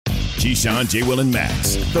Keyshawn, J. Will, and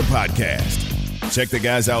Max, the podcast. Check the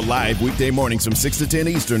guys out live weekday mornings from 6 to 10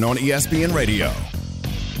 Eastern on ESPN Radio.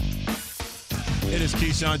 It is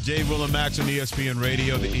Keyshawn, J. Will, and Max on ESPN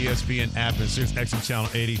Radio, the ESPN app, and 6X Channel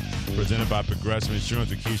 80, presented by Progressive Insurance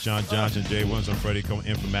with Keyshawn Johnson, Jay Williams, and Freddie coming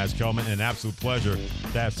in for Max Kelman. An absolute pleasure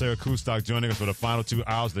to have Sarah Kustok joining us for the final 2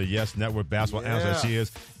 hours of the Yes Network basketball analyst. She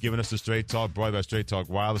is giving us the Straight Talk, brought by Straight Talk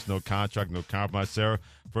Wireless. No contract, no compromise. Sarah,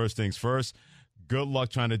 first things first, good luck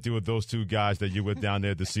trying to deal with those 2 guys that you were down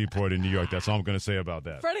there at the Seaport in New York. That's all I'm going to say about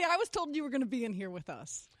that. Freddie, I was told you were going to be in here with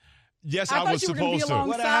us. Yes, I was supposed to.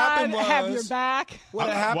 What happened was, have your back. What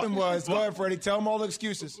happened was, go ahead, Freddie, tell them all the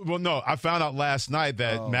excuses. Well, no, I found out last night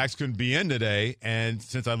that Max couldn't be in today, and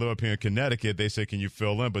since I live up here in Connecticut, they said, can you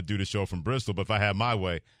fill in but do the show from Bristol? But if I had my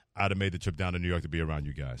way, I'd have made the trip down to New York to be around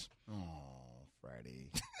you guys. Oh, Freddie.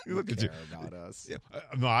 Look at you. About us. Yeah.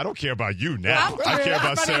 No, I don't care about you now. I care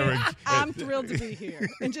about Sarah. I'm thrilled to be here.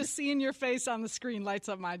 And just seeing your face on the screen lights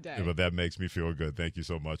up my day. Yeah, but that makes me feel good. Thank you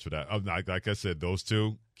so much for that. Like I said, those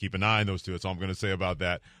 2, keep an eye on those 2. That's all I'm going to say about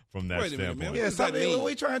that from that standpoint. Yeah, stop it. Why are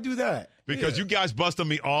you trying to do that? Because you guys bust on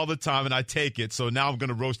me all the time, and I take it. So now I'm going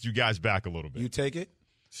to roast you guys back a little bit. You take it?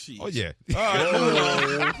 Jeez. Oh, yeah.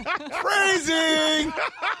 Phrasing!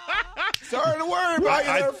 Sorry to worry about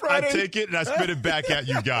you there, Freddie. I take it and I spit it back at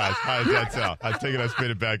you guys. How does that sound? I take it and I spit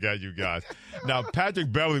it back at you guys. Now,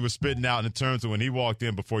 Patrick Beverley was spitting out in terms of when he walked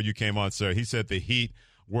in before you came on, sir. He said the Heat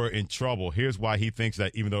were in trouble. Here's why he thinks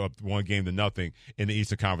that even though up 1-0 in the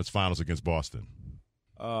Eastern Conference Finals against Boston.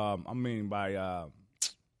 I mean, by a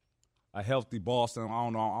healthy Boston, I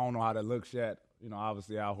don't know how that looks yet. You know,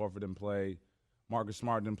 obviously Al Horford didn't play. Marcus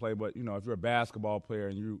Smart didn't play. But, you know, if you're a basketball player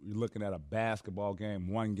and you're looking at a basketball game,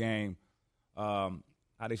 one game, how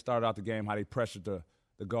they started out the game, how they pressured the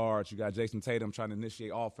guards. You got Jason Tatum trying to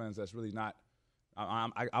initiate offense. That's really not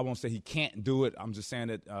I won't say he can't do it. I'm just saying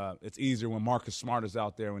that it's easier when Marcus Smart is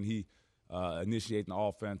out there when he initiating the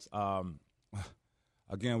offense.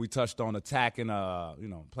 Again, we touched on attacking,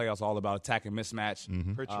 playoffs all about attacking mismatch.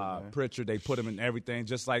 Mm-hmm. Pritchard, they put him in everything.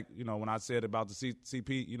 Just like, when I said about the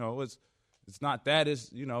CP, it's not that. It's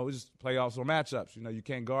just playoffs or matchups. You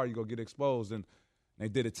can't guard, you go get exposed. And they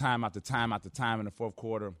did it time after time after time in the fourth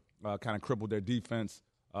quarter, kind of crippled their defense,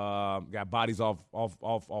 got bodies off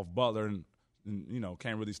Butler and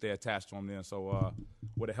can't really stay attached to him then. So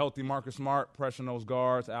with a healthy Marcus Smart, pressuring those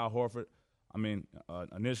guards, Al Horford,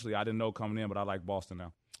 initially I didn't know coming in, but I like Boston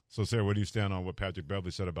now. So, Sarah, where do you stand on what Patrick Beverley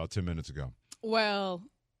said about 10 minutes ago? Well,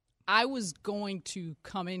 I was going to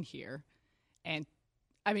come in here, and,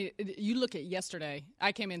 you look at yesterday,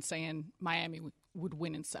 I came in saying Miami would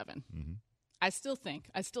win in 7. Mm-hmm. I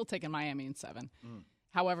still taking Miami in 7.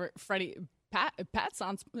 However, Freddie, Pat's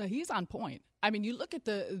he's on point. You look at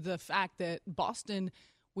the fact that Boston,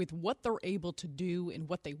 with what they're able to do and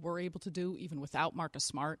what they were able to do, even without Marcus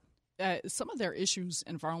Smart, some of their issues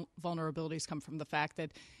and vulnerabilities come from the fact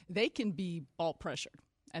that they can be ball pressured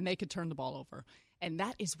and they could turn the ball over. And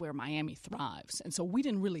that is where Miami thrives. And so we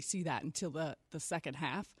didn't really see that until the second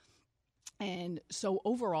half. And so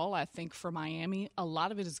overall, I think for Miami, a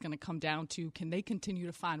lot of it is going to come down to can they continue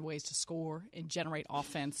to find ways to score and generate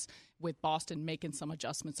offense with Boston making some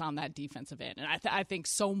adjustments on that defensive end. And I think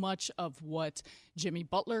so much of what Jimmy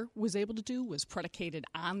Butler was able to do was predicated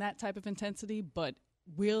on that type of intensity, but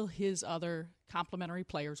will his other complementary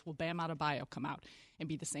players, will Bam Adebayo come out and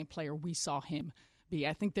be the same player we saw him be?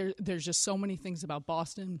 I think there's just so many things about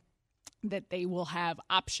Boston that they will have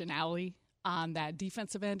optionality on that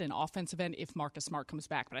defensive end and offensive end if Marcus Smart comes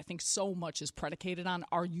back. But I think so much is predicated on,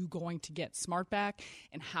 are you going to get Smart back,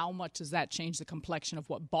 and how much does that change the complexion of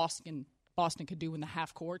what Boston could do in the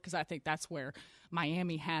half court? Because I think that's where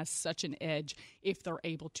Miami has such an edge if they're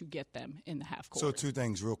able to get them in the half court. So 2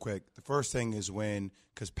 things real quick. The first thing is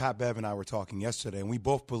because Pat Bev and I were talking yesterday, and we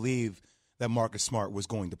both believe that Marcus Smart was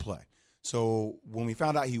going to play. So when we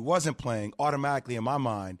found out he wasn't playing, automatically in my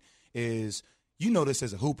mind is, this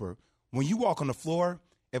as a hooper, when you walk on the floor,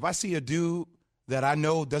 if I see a dude that I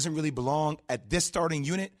know doesn't really belong at this starting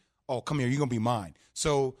unit, oh, come here, you're going to be mine.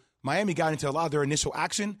 So Miami got into a lot of their initial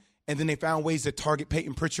action, and then they found ways to target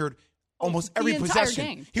Peyton Pritchard almost every possession.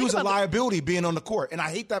 Game. He was a liability being on the court. And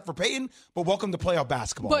I hate that for Peyton, but welcome to playoff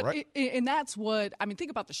basketball, right? And that's what,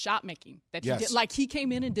 think about the shot making that he did. Like, he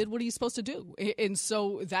came in and did what he's supposed to do. And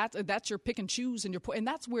so that's your pick and choose, and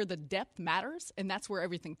that's where the depth matters, and that's where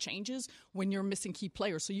everything changes when you're missing key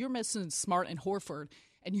players. So you're missing Smart and Horford,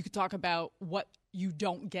 and you could talk about what you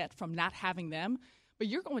don't get from not having them, but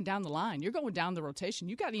you're going down the line. You're going down the rotation.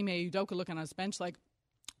 You got Ime Udoka looking on his bench like,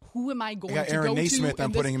 who am I going got to Aaron go Naismith, to?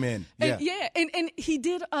 I'm putting him in. Yeah. And he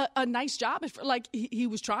did a nice job. Like, he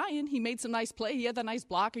was trying. He made some nice play. He had that nice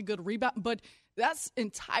block, a good rebound. But that's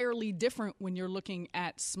entirely different when you're looking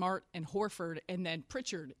at Smart and Horford, and then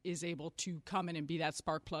Pritchard is able to come in and be that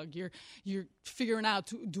spark plug. You're figuring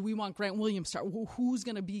out, do we want Grant Williams start? Who's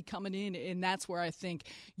going to be coming in? And that's where I think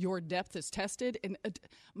your depth is tested. And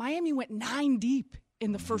Miami went 9 deep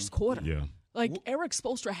in the first quarter. Yeah. Like, Eric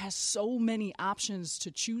Spoelstra has so many options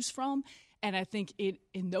to choose from, and I think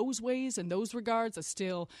in those ways, in those regards,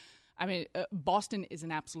 Boston is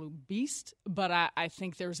an absolute beast, but I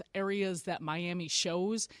think there's areas that Miami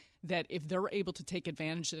shows that if they're able to take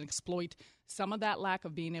advantage and exploit some of that lack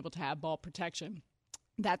of being able to have ball protection,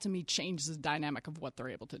 that to me changes the dynamic of what they're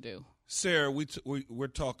able to do. Sarah, we're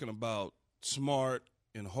talking about Smart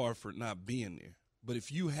and Horford not being there, but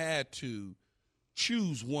if you had to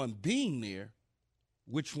choose one being there,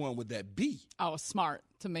 which one would that be? Oh, Smart,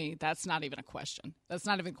 to me, that's not even a question. That's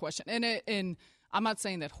not even a question. And I'm not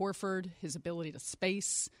saying that Horford, his ability to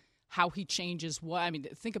space, how he changes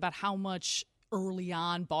think about how much early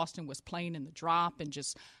on Boston was playing in the drop and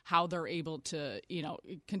just how they're able to,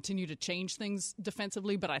 continue to change things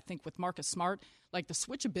defensively. But I think with Marcus Smart, like the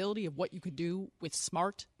switchability of what you could do with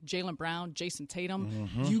Smart, Jaylen Brown, Jason Tatum,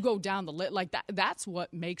 you go down the list. Like that's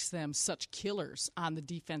what makes them such killers on the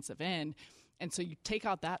defensive end. And so you take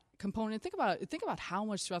out that component. Think about how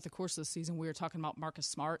much throughout the course of the season we were talking about Marcus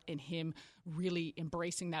Smart and him really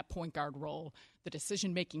embracing that point guard role, the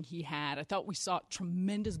decision making he had. I thought we saw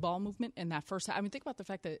tremendous ball movement in that first half. I mean, think about the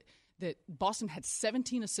fact that Boston had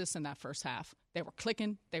 17 assists in that first half. They were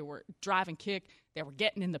clicking, they were driving kick, they were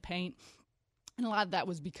getting in the paint. And a lot of that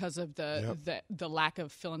was because of the lack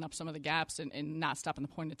of filling up some of the gaps and not stopping the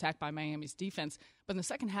point of attack by Miami's defense. But in the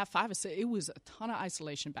second half, it was a ton of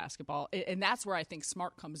isolation basketball. And that's where I think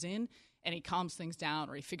Smart comes in and he calms things down,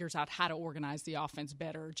 or he figures out how to organize the offense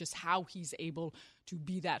better, just how he's able to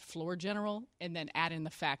be that floor general, and then add in the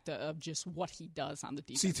fact of just what he does on the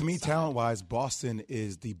defense. See, to me, talent-wise, Boston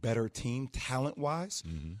is the better team talent-wise.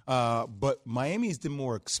 But Miami is the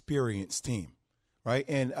more experienced team. Right,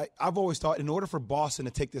 and I've always thought in order for Boston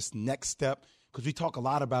to take this next step, because we talk a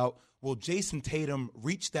lot about, will Jason Tatum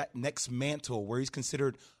reach that next mantle where he's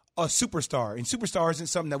considered a superstar? And superstar isn't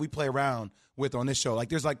something that we play around with on this show. Like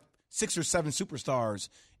there's like 6 or 7 superstars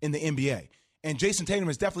in the NBA. And Jason Tatum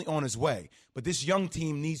is definitely on his way. But this young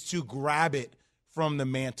team needs to grab it from the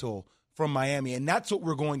mantle from Miami. And that's what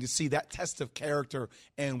we're going to see, that test of character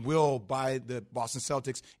and will by the Boston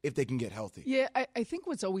Celtics if they can get healthy. Yeah, I think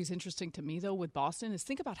what's always interesting to me, though, with Boston is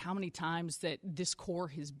think about how many times that this core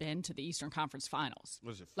has been to the Eastern Conference Finals.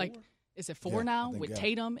 Was it 4? Like, is it 4 now with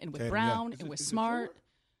Tatum and with Brown and with Smart?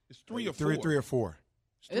 It's 3 or 4. 3 or 4.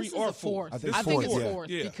 This is the fourth. I think it's fourth, fourth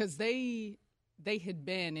because they had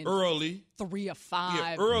been in early 3 of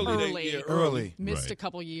 5 early. missed a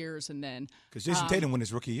couple years, and then because Jason Tatum won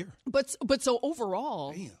his rookie year. But so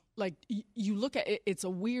overall, like you look at it, it's a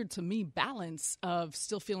weird to me balance of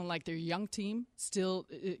still feeling like they're a young team, still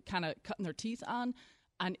kind of cutting their teeth on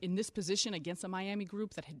in this position against a Miami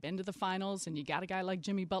group that had been to the finals, and you got a guy like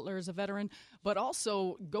Jimmy Butler as a veteran, but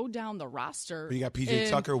also go down the roster. But you got PJ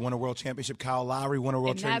Tucker, won a world championship. Kyle Lowry won a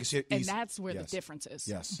world championship. And that's where the difference is.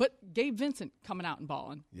 Yes. But Gabe Vincent coming out and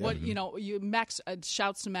balling. Yeah. Max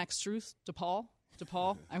shouts to Max Struth, DePaul.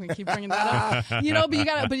 I'm gonna keep bringing that up.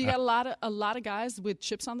 But you got a lot of guys with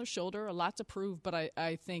chips on their shoulder, a lot to prove. But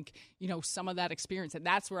I think some of that experience, and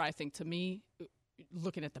that's where I think to me,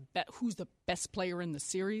 looking at who's the best player in the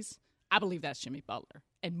series, I believe that's Jimmy Butler.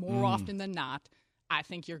 And more often than not, I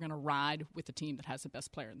think you're going to ride with the team that has the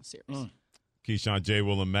best player in the series. Keyshawn, J.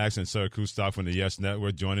 Will, and Max, and Sarah Kustok from the Yes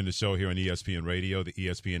Network joining the show here on ESPN Radio, the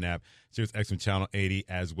ESPN app, Sirius XM Channel 80,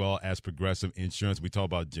 as well as Progressive Insurance. We talk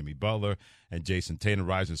about Jimmy Butler and Jason Tatum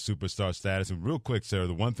rising superstar status. And real quick, Sarah,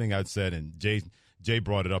 the one thing I'd said, and Jay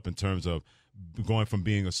brought it up in terms of going from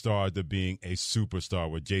being a star to being a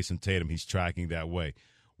superstar with Jason Tatum, he's tracking that way.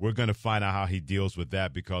 We're going to find out how he deals with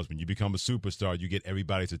that, because when you become a superstar, you get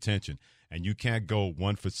everybody's attention. And you can't go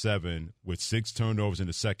 1 for 7 with 6 turnovers in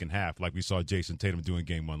the second half like we saw Jason Tatum do in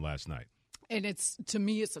Game 1 last night. And to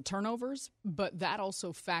me, it's the turnovers, but that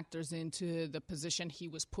also factors into the position he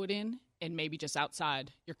was put in and maybe just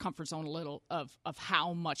outside your comfort zone a little of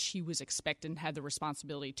how much he was expected and had the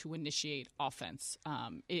responsibility to initiate offense.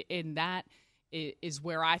 In that is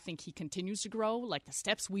where I think he continues to grow. Like the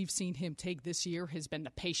steps we've seen him take this year has been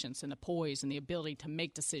the patience and the poise and the ability to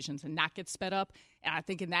make decisions and not get sped up. And I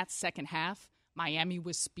think in that second half, Miami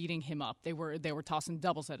was speeding him up. They were tossing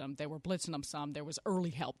doubles at him. They were blitzing him some. There was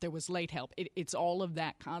early help. There was late help. It's all of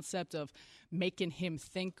that concept of making him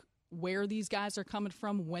think where these guys are coming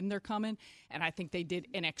from, when they're coming, and I think they did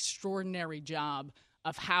an extraordinary job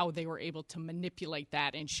of how they were able to manipulate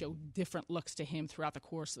that and show different looks to him throughout the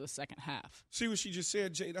course of the second half. See what she just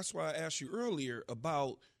said, Jay? That's why I asked you earlier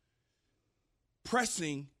about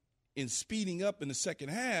pressing and speeding up in the second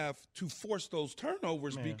half to force those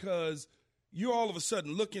turnovers, because you're all of a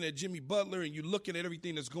sudden looking at Jimmy Butler and you're looking at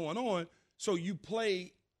everything that's going on, so you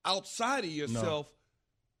play outside of yourself. No.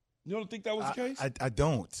 You don't think that was the case? I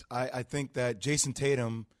don't. I think that Jason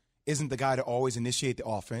Tatum isn't the guy to always initiate the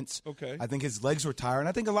offense. Okay. I think his legs were tired, and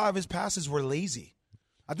I think a lot of his passes were lazy.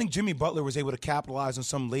 I think Jimmy Butler was able to capitalize on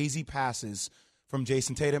some lazy passes from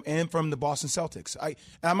Jason Tatum and from the Boston Celtics.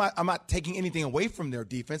 I'm not taking anything away from their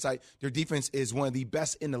defense. Their defense is one of the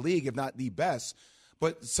best in the league, if not the best.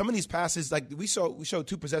 But some of these passes, like we showed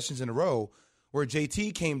 2 possessions in a row where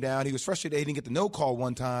JT came down. He was frustrated he didn't get the no call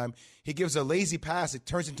one time. He gives a lazy pass. It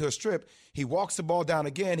turns into a strip. He walks the ball down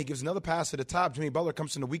again. He gives another pass to the top. Jimmy Butler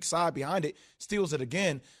comes from the weak side behind it, steals it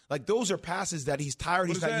again. Like, those are passes that he's tired.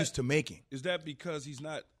 He's not used to making. Is that because he's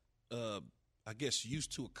not,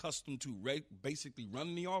 used to, accustomed to basically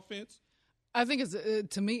running the offense? I think it's,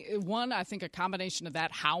 to me, one, I think a combination of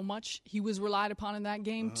that, how much he was relied upon in that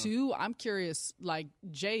game. 2, I'm curious, like,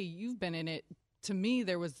 Jay, you've been in it. To me,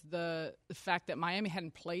 there was the fact that Miami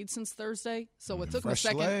hadn't played since Thursday, so it took them a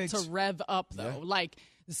second to rev up, though. Yeah. Like,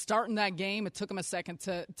 starting that game, it took them a second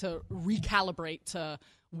to recalibrate to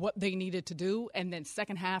what they needed to do, and then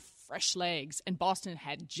second half, fresh legs. And Boston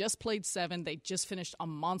had just played 7. They just finished a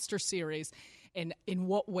monster series. And in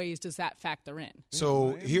what ways does that factor in?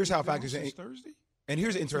 So here's how it factors in. Thursday? And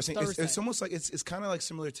here's interesting. It's almost like it's kind of like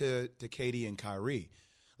similar to KD and Kyrie.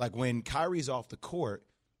 Like, when Kyrie's off the court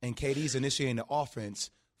and KD's initiating the offense,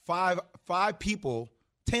 five people,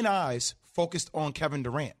 10 eyes focused on Kevin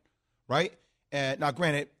Durant, right? And now,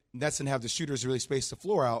 granted, Nets didn't have the shooters really space the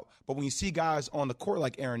floor out, but when you see guys on the court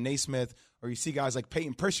like Aaron Naismith, or you see guys like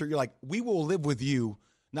Peyton Pritchard, you're like, we will live with you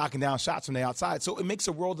knocking down shots from the outside. So it makes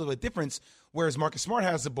a world of a difference, whereas Marcus Smart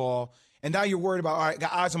has the ball, and now you're worried about, all right,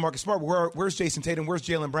 got eyes on Marcus Smart, where's Jason Tatum, where's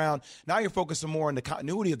Jaylen Brown? Now you're focusing more on the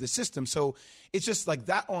continuity of the system. So it's just like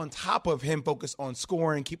that, on top of him focused on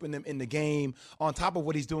scoring, keeping them in the game, on top of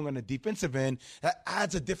what he's doing on the defensive end, that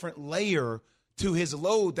adds a different layer to his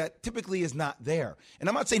load that typically is not there. And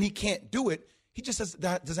I'm not saying he can't do it. He just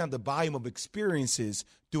doesn't have the volume of experiences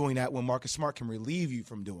doing that when Marcus Smart can relieve you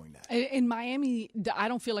from doing that. In Miami, I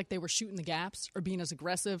don't feel like they were shooting the gaps or being as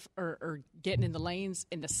aggressive or getting in the lanes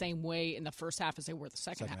in the same way in the first half as they were the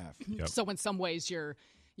second half. Yep. So in some ways,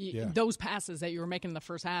 those passes that you were making in the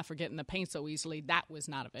first half or getting the paint so easily, that was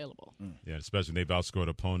not available. Yeah, especially they've outscored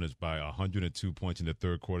opponents by 102 points in the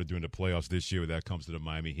third quarter during the playoffs this year. That comes to the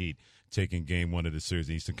Miami Heat taking game 1 of the series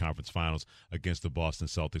in the Eastern Conference Finals against the Boston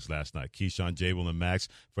Celtics last night. Keyshawn, Jay, Will, and Max.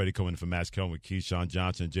 Freddie coming in from Max Kelvin with Keyshawn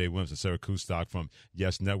Johnson, Jay Williams, and Sarah Kustok from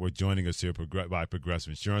Yes Network joining us here by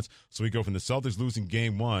Progressive Insurance. So we go from the Celtics losing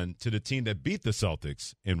game 1 to the team that beat the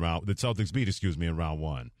Celtics in round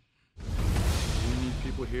one. We need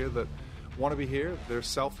people here that want to be here. They're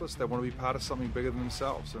selfless. They want to be part of something bigger than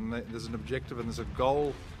themselves. And there's an objective and there's a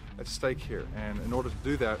goal at stake here. And in order to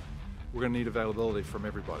do that, we're going to need availability from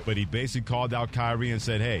everybody. But he basically called out Kyrie and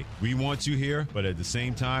said, hey, we want you here, but at the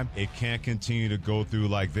same time, it can't continue to go through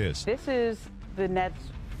like this. This is the Nets,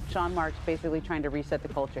 Sean Marks basically trying to reset the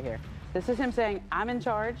culture here. This is him saying, I'm in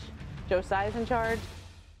charge, Josiah's in charge.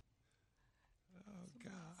 Oh,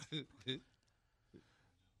 God.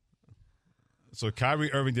 So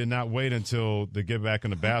Kyrie Irving did not wait until they get back on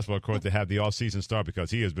the basketball court to have the offseason start, because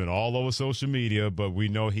he has been all over social media, but we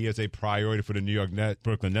know he is a priority for the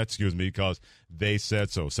Brooklyn Nets, because they said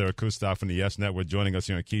so. Sarah Kustok from the Yes Network joining us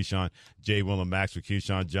here on Keyshawn, Jay, Will, and Max with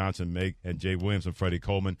Keyshawn Johnson, Meg, and Jay Williams and Freddie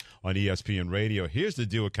Coleman on ESPN Radio. Here's the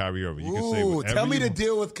deal with Kyrie Irving. You can say whatever tell me the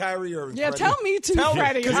deal with Kyrie Irving. Yeah, Freddie. tell me too,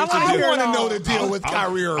 Freddie. I want to know the deal with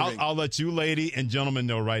Kyrie Irving. I'll let you, lady and gentlemen,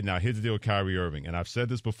 know right now. Here's the deal with Kyrie Irving, and I've said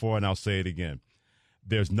this before, and I'll say it again.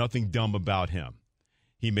 There's nothing dumb about him.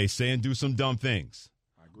 He may say and do some dumb things,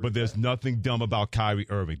 but there's nothing dumb about Kyrie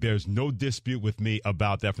Irving. There's no dispute with me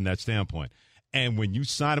about that from that standpoint. And when you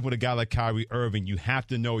sign up with a guy like Kyrie Irving, you have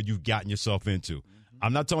to know what you've gotten yourself into. Mm-hmm.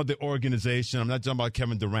 I'm not talking about the organization. I'm not talking about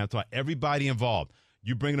Kevin Durant. I'm talking about everybody involved.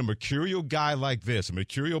 You bring a mercurial guy like this, a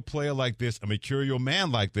mercurial player like this, a mercurial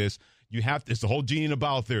man like this, it's the whole genie in a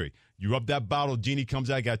bottle theory. You rub that bottle, genie comes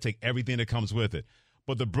out, you got to take everything that comes with it.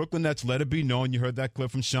 But the Brooklyn Nets let it be known. You heard that clip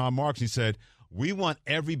from Sean Marks. He said, we want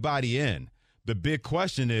everybody in. The big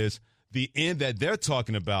question is the in that they're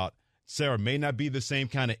talking about, Sarah, may not be the same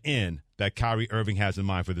kind of in that Kyrie Irving has in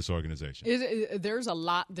mind for this organization? There's a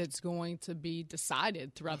lot that's going to be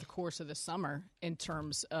decided throughout the course of the summer in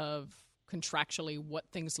terms of contractually what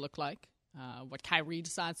things look like, what Kyrie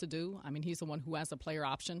decides to do. I mean, he's the one who has the player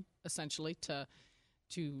option, essentially, to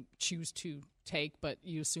choose to take, but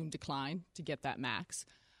you assume decline to get that max.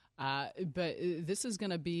 But this is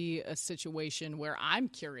going to be a situation where I'm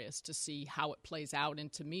curious to see how it plays out.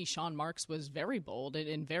 And to me, Sean Marks was very bold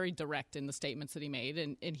and very direct in the statements that he made.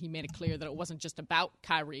 And he made it clear that it wasn't just about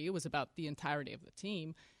Kyrie. It was about the entirety of the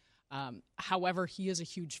team. However, he is a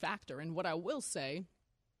huge factor. And what I will say,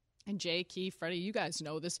 and Jay, Keith, Freddie, you guys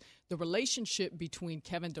know this, the relationship between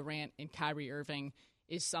Kevin Durant and Kyrie Irving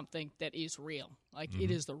is something that is real. Like,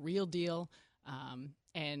 it is the real deal.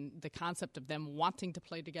 And the concept of them wanting to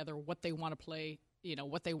play together, what they want to play,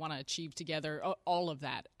 what they want to achieve together, all of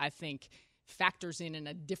that, I think, factors in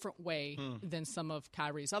a different way than some of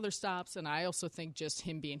Kyrie's other stops. And I also think just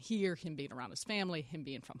him being here, him being around his family, him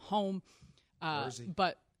being from home.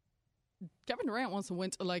 But Kevin Durant wants to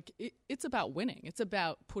win. It's about winning. It's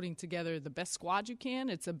about putting together the best squad you can.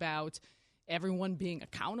 It's about everyone being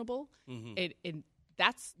accountable. And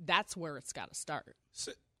that's where it's got to start.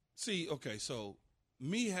 See, okay, so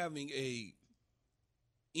me having a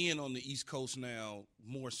in on the East Coast now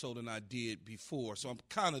more so than I did before, so I'm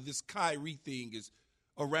kind of, this Kyrie thing is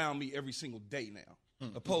around me every single day now,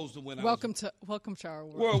 opposed to when welcome to our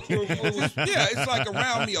world. Well, it's like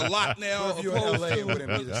around me a lot now. If you were in LA, it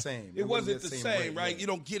wouldn't be the same. It wasn't the same, right? You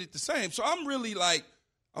don't get it the same. So I'm really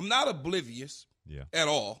I'm not oblivious at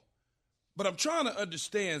all, but I'm trying to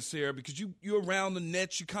understand, Sarah, because you're around the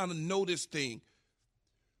Nets, you kind of know this thing.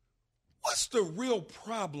 What's the real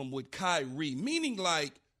problem with Kyrie? Meaning,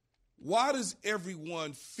 why does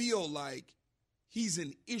everyone feel like he's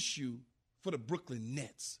an issue for the Brooklyn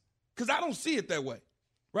Nets? Because I don't see it that way,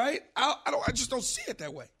 right? I just don't see it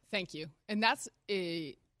that way. Thank you. And that's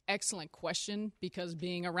a excellent question, because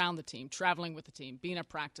being around the team, traveling with the team, being at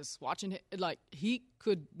practice, watching it, he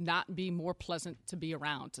could not be more pleasant to be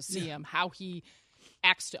around, to see him, how he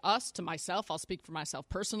acts to us, to myself. I'll speak for myself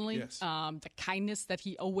personally. Yes. The kindness that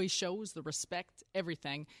he always shows, the respect,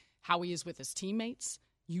 everything, how he is with his teammates.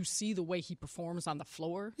 You see the way he performs on the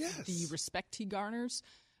floor, the respect he garners.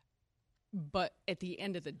 But at the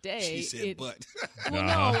end of the day, she said, "But."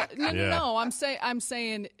 Well, no. I'm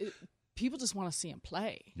saying people just want to see him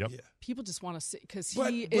play. Yep. Yeah. People just want to see, because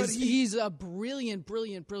he's a brilliant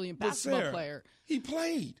basketball player. He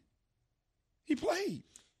played.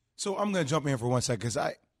 So I'm going to jump in for 1 second, because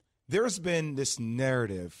there's been this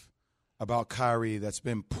narrative about Kyrie that's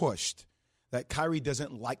been pushed, that Kyrie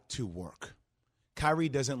doesn't like to work. Kyrie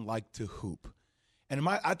doesn't like to hoop. And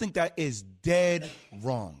I think that is dead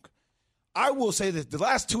wrong. I will say that the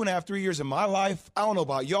last 2.5, 3 years of my life, I don't know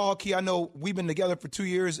about y'all, Key, I know we've been together for 2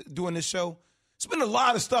 years doing this show. It's been a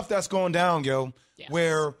lot of stuff that's going down, yo,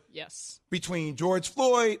 where between George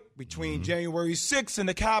Floyd, between January 6th in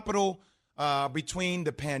the Capitol, between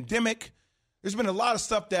the pandemic, there's been a lot of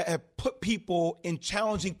stuff that have put people in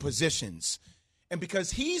challenging positions. And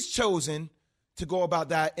because he's chosen to go about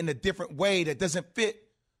that in a different way that doesn't fit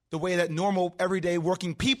the way that normal, everyday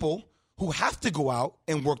working people who have to go out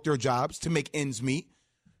and work their jobs to make ends meet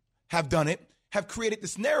have done it, have created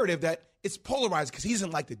this narrative that it's polarized, because he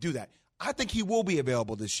doesn't like to do that. I think he will be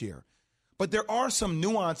available this year. But there are some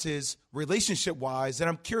nuances relationship-wise that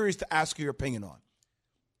I'm curious to ask your opinion on.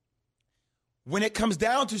 When it comes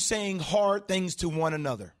down to saying hard things to one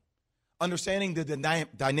another, understanding the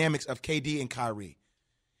dynamics of KD and Kyrie,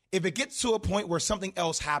 if it gets to a point where something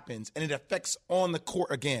else happens and it affects on the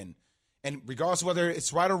court again, and regardless of whether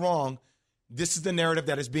it's right or wrong, this is the narrative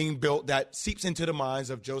that is being built that seeps into the minds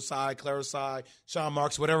of Joe Tsai, Clara Tsai, Sean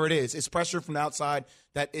Marks, whatever it is. It's pressure from the outside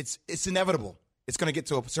that it's inevitable. It's going to get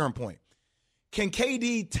to a certain point. Can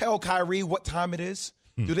KD tell Kyrie what time it is?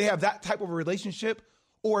 Do they have that type of a relationship?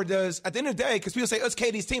 Or does, at the end of the day, because people say, it's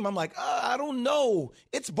KD's team, I'm like, I don't know.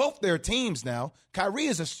 It's both their teams now. Kyrie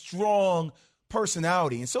is a strong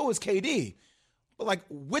personality, and so is KD. But,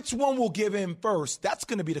 which one will give in first? That's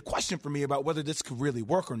going to be the question for me about whether this could really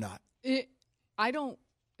work or not. I don't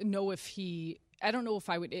know if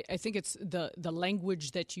I would. I think it's the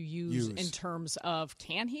language that you use in terms of,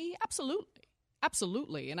 can he?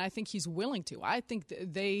 Absolutely. And I think he's willing to. I think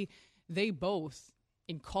they both,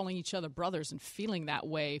 in calling each other brothers and feeling that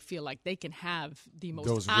way, feel like they can have the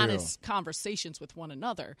most honest conversations with one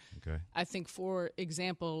another. Okay. I think, for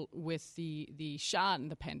example, with the shot and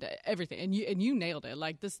the pandemic, everything, and you nailed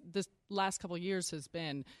it. This last couple of years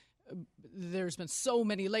there's been so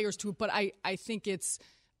many layers to it, but I think it's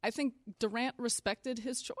I think Durant respected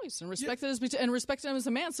his choice and respected him as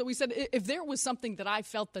a man. So we said if there was something that I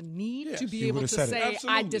felt the need to be able to say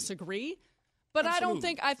I disagree, but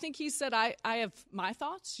I think he said I have my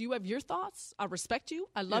thoughts, you have your thoughts, I respect you,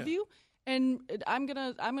 I love you, and I'm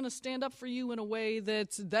gonna stand up for you in a way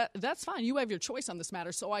that's fine. You have your choice on this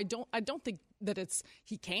matter. So I don't think that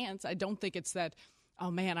he can't. I don't think it's that. Oh,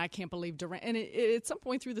 man, I can't believe Durant. And at some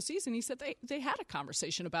point through the season, he said they had a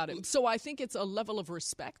conversation about it. So I think it's a level of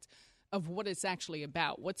respect of what it's actually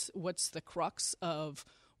about. What's the crux of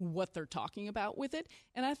what they're talking about with it?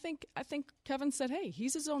 And I think Kevin said, hey,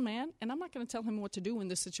 he's his own man, and I'm not going to tell him what to do in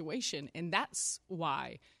this situation. And that's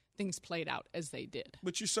why things played out as they did.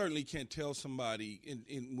 But you certainly can't tell somebody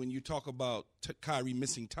when you talk about Kyrie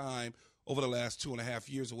missing time over the last 2.5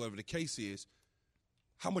 years or whatever the case is,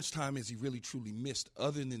 how much time has he really truly missed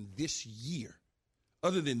other than this year?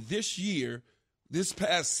 Other than this year, this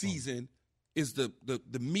past season is the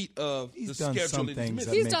meat of the schedule.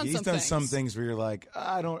 He's done some things where you're like,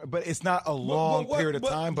 I don't, but it's not a long period of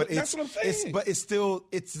time. But that's what I'm saying. But it's still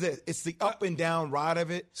it's the up and down ride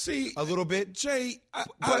of it. See, a little bit, Jay.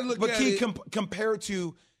 Compared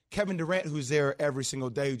to Kevin Durant, who's there every single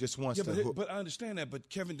day, who just wants to hoop. But I understand that. But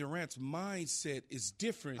Kevin Durant's mindset is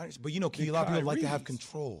different. But a lot of people like to have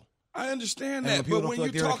control. I understand that. But when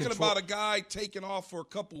you're talking about a guy taking off for a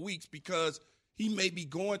couple weeks because he may be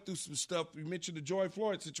going through some stuff. You mentioned the Joy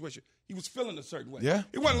Floyd situation. He was feeling a certain way. Yeah.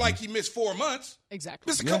 It wasn't like he missed 4 months. Exactly.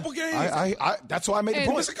 Missed a couple games. That's why I made the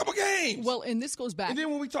point. Missed a couple games. Well, and this goes back. And then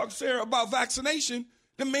when we talked to Sarah about vaccination,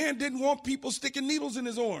 the man didn't want people sticking needles in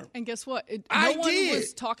his arm. And guess what? No one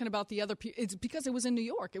was talking about the other people. It's because it was in New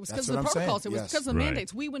York. It was because of the protocols. It was because of the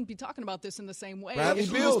mandates. We wouldn't be talking about this in the same way. Bradley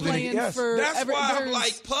Beal was playing for That's why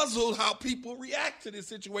I'm puzzled how people react to this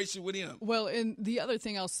situation with him. Well, and the other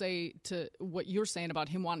thing I'll say to what you're saying about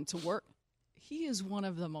him wanting to work, he is one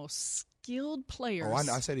of the most skilled players.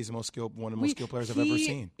 Oh, I said he's one of the most skilled players I've ever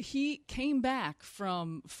seen. He came back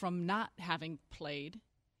from not having played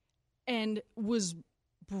and was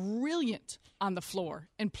brilliant on the floor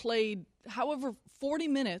and played 40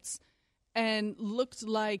 minutes and looked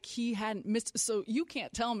like he hadn't missed. So you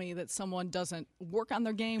can't tell me that someone doesn't work on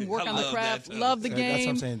their game, work on the craft, love the game. That's what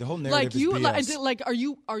I'm saying. The whole narrative is BS.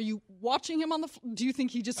 Are you watching him on the? Do you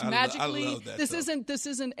think he just magically? I love that, this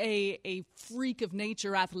isn't a freak of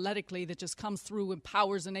nature athletically that just comes through and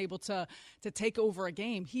powers and able to take over a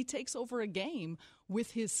game. He takes over a game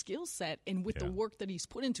with his skill set and with the work that he's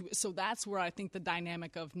put into it. So that's where I think the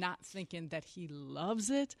dynamic of not thinking that he loves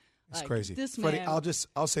it. It's crazy. Freddie,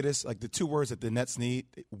 I'll say this, like the 2 words that the Nets need,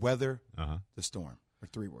 weather the storm. Or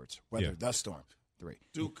 3 words. Weather the storm. 3.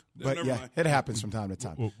 Duke. But it happens from time to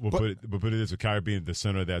time. We'll put it this, with Kyrie being the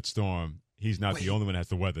center of that storm, he's not the only one that has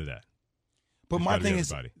to weather that. But my thing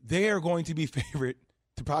is, they are going to be favored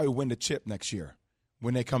to probably win the chip next year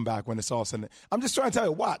when they come back, when it's all said. I'm just trying to tell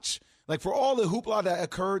you, watch. Like for all the hoopla that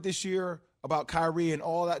occurred this year about Kyrie and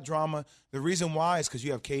all that drama, the reason why is because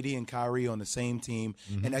you have KD and Kyrie on the same team,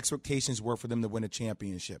 and expectations were for them to win a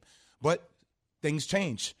championship. But things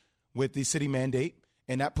change with the city mandate,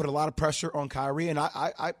 and that put a lot of pressure on Kyrie, and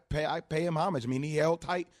I pay him homage. I mean, he held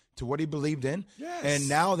tight to what he believed in, and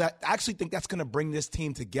now I actually think that's going to bring this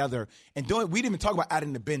team together. And we didn't even talk about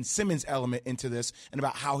adding the Ben Simmons element into this and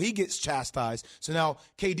about how he gets chastised. So now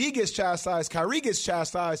KD gets chastised, Kyrie gets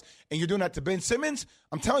chastised, and you're doing that to Ben Simmons.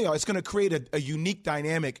 I'm telling you, it's going to create a unique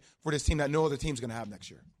dynamic for this team that no other team's going to have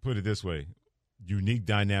next year. Put it this way. Unique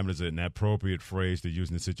dynamic is an appropriate phrase to use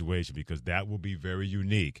in the situation because that will be very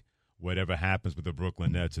unique, whatever happens with the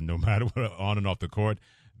Brooklyn Nets. And no matter what, on and off the court,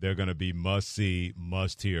 they're going to be must-see,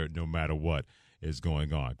 must-hear no matter what is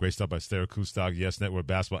going on. Great stuff by Sarah Kustok, Yes Network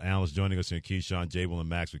basketball analyst, joining us here, Keyshawn, Jay Will, and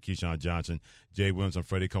Max with Keyshawn Johnson, Jay Williams, and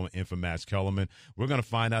Freddie Cohen, in for Max Kellerman. We're going to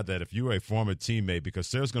find out that if you're a former teammate, because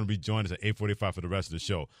Sarah's going to be joining us at 8:45 for the rest of the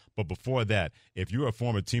show. But before that, if you're a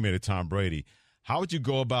former teammate of Tom Brady, how would you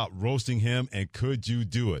go about roasting him, and could you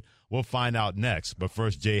do it? We'll find out next. But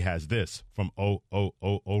first, Jay has this from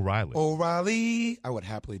O'Reilly. O'Reilly, I would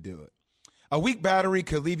happily do it. A weak battery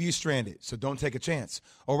could leave you stranded, so don't take a chance.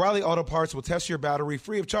 O'Reilly Auto Parts will test your battery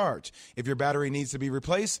free of charge. If your battery needs to be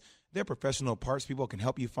replaced, their professional parts people can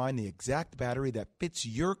help you find the exact battery that fits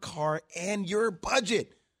your car and your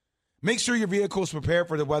budget. Make sure your vehicle is prepared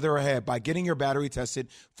for the weather ahead by getting your battery tested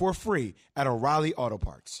for free at O'Reilly Auto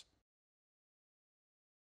Parts.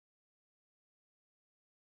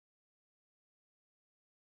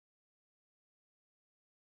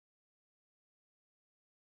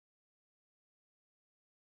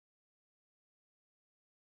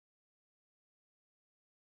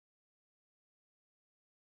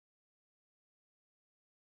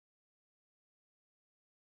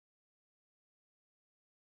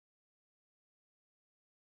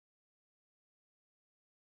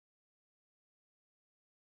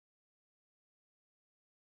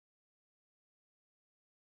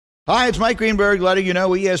 Hi, it's Mike Greenberg letting you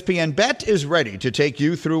know ESPN Bet is ready to take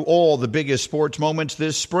you through all the biggest sports moments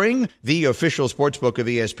this spring. The official sportsbook of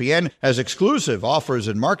ESPN has exclusive offers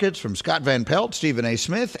and markets from Scott Van Pelt, Stephen A.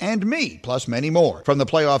 Smith, and me, plus many more. From the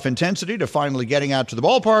playoff intensity to finally getting out to the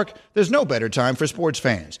ballpark, there's no better time for sports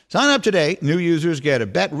fans. Sign up today. New users get a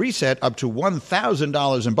bet reset up to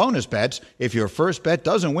 $1,000 in bonus bets if your first bet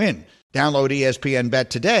doesn't win. Download ESPN Bet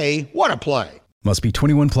today. What a play. Must be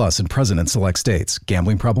 21 plus and present in select states.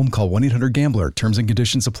 Gambling problem? Call 1-800-GAMBLER. Terms and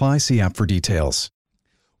conditions apply. See app for details.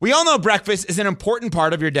 We all know breakfast is an important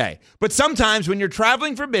part of your day. But sometimes when you're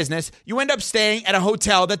traveling for business, you end up staying at a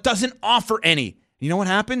hotel that doesn't offer any. You know what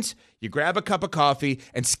happens? You grab a cup of coffee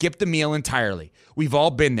and skip the meal entirely. We've all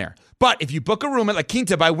been there. But if you book a room at La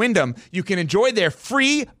Quinta by Wyndham, you can enjoy their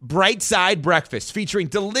free Bright Side breakfast featuring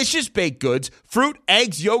delicious baked goods, fruit,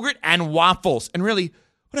 eggs, yogurt, and waffles. And really,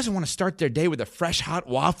 who doesn't want to start their day with a fresh, hot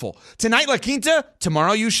waffle? Tonight, La Quinta,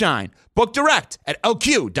 tomorrow you shine. Book direct at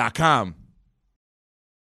LQ.com.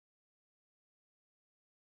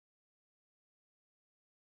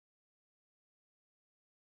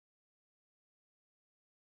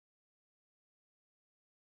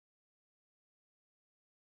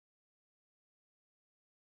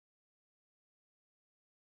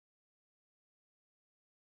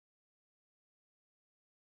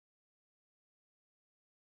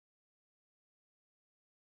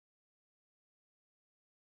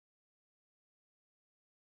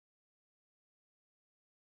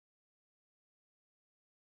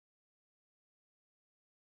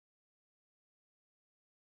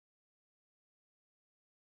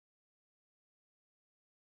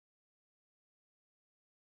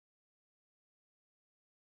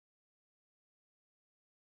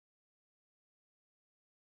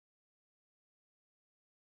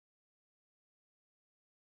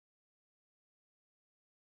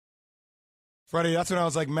 Freddie, that's when I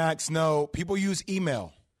was like, Max, no, people use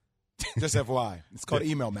email. Just FYI. It's called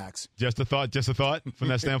email, Max. Just a thought from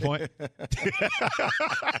that standpoint.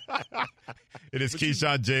 It is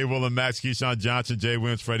Keyshawn, J. Will, and Max. Keyshawn Johnson, Jay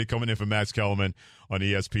Williams, Freddie coming in for Max Kellerman on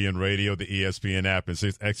ESPN Radio, the ESPN app, and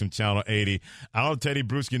XM Channel 80. I don't know if Tedy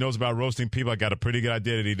Bruschi knows about roasting people. I got a pretty good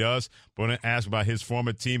idea that he does. But I'm going to ask about his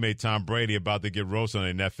former teammate, Tom Brady, about to get roasted on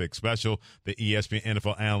a Netflix special. The ESPN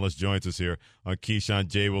NFL analyst joins us here on Keyshawn,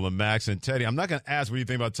 J. Will, and Max. And Teddy, I'm not going to ask what you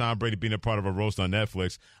think about Tom Brady being a part of a roast on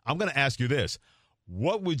Netflix. I'm going to ask you this.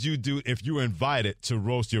 What would you do if you were invited to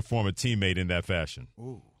roast your former teammate in that fashion?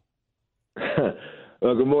 Ooh.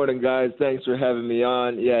 Well, good morning, guys. Thanks for having me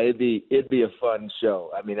on. Yeah, it'd be a fun show.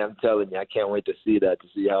 I mean, I'm telling you, I can't wait to see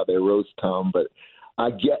how they roast Tom. But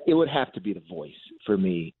it would have to be the voice for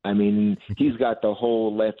me. I mean, he's got the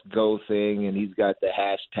whole Let's Go thing, and he's got the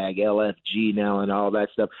hashtag LFG now and all that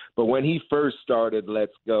stuff. But when he first started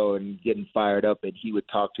Let's Go and getting fired up, and he would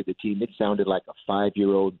talk to the team, it sounded like a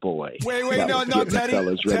 5-year-old boy. Wait, no,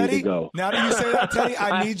 Teddy. Teddy, now that you say that, Teddy,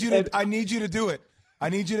 I need you to do it. I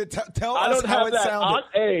need you to tell us how it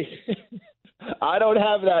sounded. I don't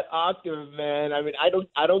have that octave, man. I mean,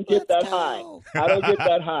 I don't get that high. I don't get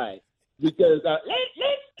that high because I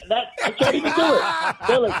can't even do it.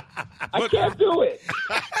 Dylan, I can't do it.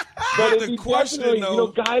 But the question,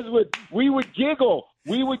 guys we would giggle.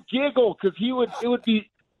 We would giggle because it would be.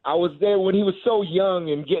 I was there when he was so young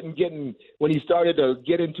and getting when he started to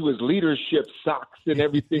get into his leadership socks and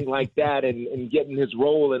everything like that and getting his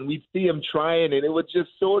role, and we'd see him trying, and it would just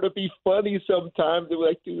sort of be funny sometimes. It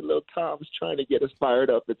was like, dude, little Tom's trying to get us fired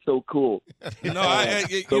up. It's so cool. So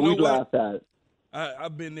we'd laugh at it.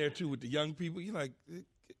 I've been there too with the young people. You're like,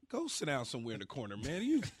 go sit down somewhere in the corner,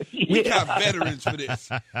 man. We got veterans for this.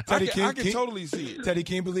 Teddy, I can totally see it. Teddy,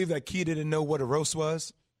 can you believe that Key didn't know what a roast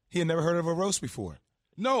was? He had never heard of a roast before.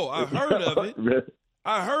 No, I heard of it.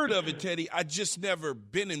 I heard of it, Teddy. I just never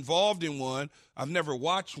been involved in one. I've never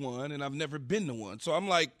watched one, and I've never been to one. So I'm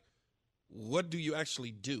like, what do you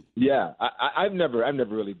actually do? Yeah, I've never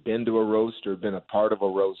really been to a roast or been a part of a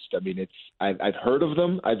roast. I mean, I've heard of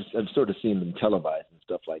them. I've sort of seen them televised and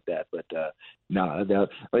stuff like that. But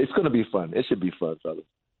it's going to be fun. It should be fun, fellas.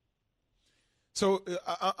 So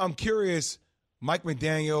I'm curious. Mike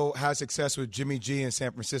McDaniel had success with Jimmy G in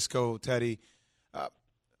San Francisco, Teddy.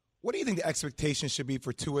 What do you think the expectations should be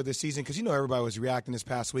for Tua this season? Because, everybody was reacting this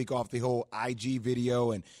past week off the whole IG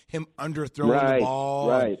video and him underthrowing the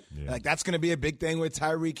ball. Right. Like, that's going to be a big thing with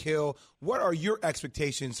Tyreek Hill. What are your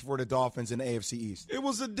expectations for the Dolphins in the AFC East? It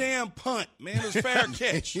was a damn punt, man. It was fair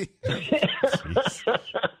catch.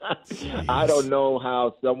 I don't know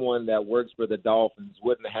how someone that works for the Dolphins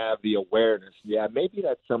wouldn't have the awareness. Yeah, maybe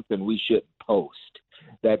that's something we should post.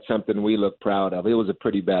 That's something we look proud of. It was a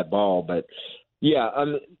pretty bad ball, but Yeah,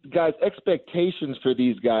 guys, expectations for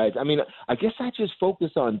these guys. I mean, I guess I just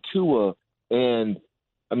focus on Tua and,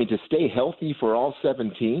 to stay healthy for all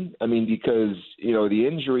 17. Because, the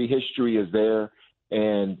injury history is there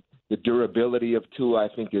and the durability of Tua,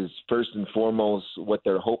 I think, is first and foremost what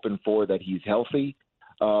they're hoping for, that he's healthy.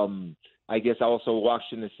 I guess I also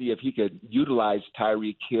watching to see if he could utilize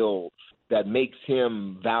Tyreek Hill that makes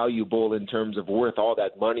him valuable in terms of worth all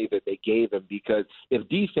that money that they gave him. Because if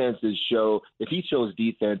he shows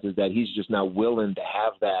defenses that he's just not willing to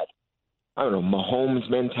have that, Mahomes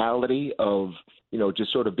mentality of,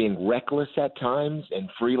 just sort of being reckless at times and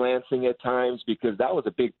freelancing at times, because that was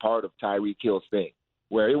a big part of Tyreek Hill's thing,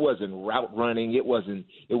 where it wasn't route running, it wasn't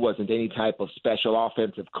any type of special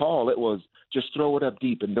offensive call. It was just throw it up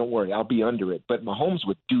deep and don't worry, I'll be under it. But Mahomes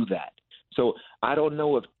would do that. So I don't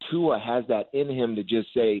know if Tua has that in him to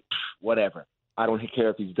just say, whatever. I don't care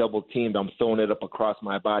if he's double teamed. I'm throwing it up across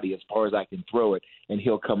my body as far as I can throw it, and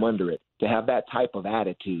he'll come under it. To have that type of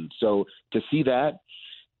attitude. So to see that,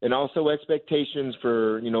 and also expectations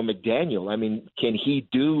for, McDaniel. Can he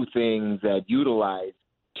do things that utilize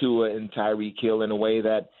Tua and Tyreek Hill in a way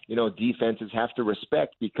that, defenses have to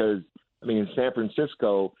respect? Because, in San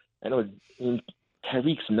Francisco, I know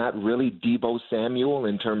Tyreek's not really Deebo Samuel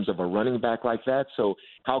in terms of a running back like that. So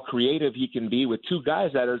how creative he can be with two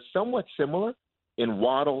guys that are somewhat similar in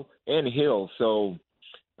Waddle and Hill. So,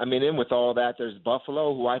 in with all that, there's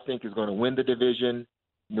Buffalo, who I think is going to win the division.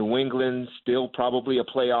 New England, still probably a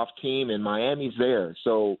playoff team, and Miami's there.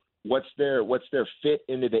 So what's their fit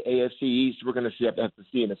into the AFC East? We're going to have to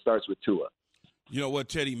see, and it starts with Tua. You know what,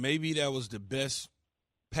 Teddy? Maybe that was the best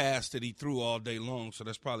pass that he threw all day long, so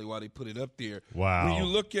that's probably why they put it up there. Wow. When you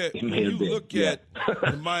look at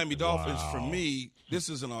the Miami Dolphins, for me, this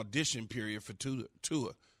is an audition period for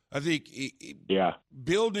Tua. I think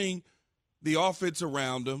building the offense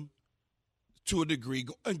around him to a degree,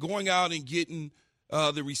 and going out and getting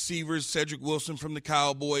the receivers, Cedric Wilson from the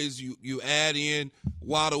Cowboys. You add in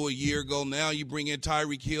Waddle a year ago. Now you bring in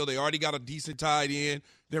Tyreek Hill. They already got a decent tight end.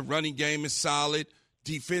 Their running game is solid.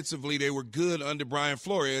 Defensively, they were good under Brian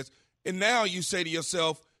Flores. And now you say to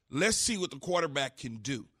yourself, let's see what the quarterback can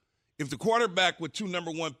do. If the quarterback with 2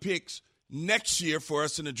 number 1 picks next year for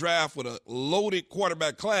us in the draft with a loaded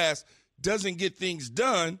quarterback class doesn't get things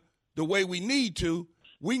done the way we need to,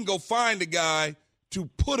 we can go find a guy to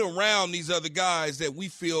put around these other guys that we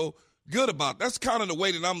feel good about. That's kind of the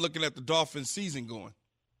way that I'm looking at the Dolphins season going.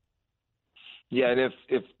 Yeah, and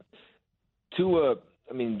if Tua,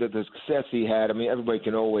 the success he had, everybody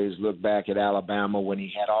can always look back at Alabama when he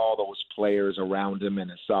had all those players around him and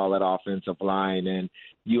a solid offensive line, and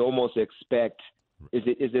you almost expect, is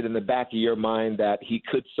it in the back of your mind that he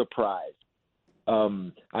could surprise?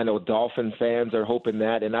 I know Dolphin fans are hoping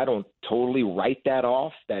that, and I don't totally write that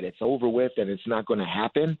off, that it's over with and it's not going to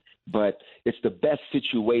happen, but it's the best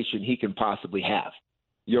situation he can possibly have.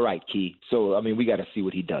 You're right, Key. So, we got to see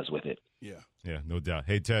what he does with it. Yeah, no doubt.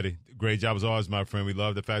 Hey, Teddy, great job as always, my friend. We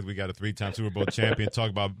love the fact we got a 3-time Super Bowl champion.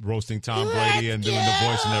 Talk about roasting Tom Brady and doing the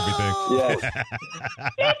voice and everything. Yes.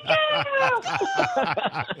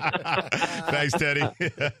 Thanks, Teddy.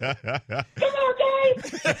 Come on, guys.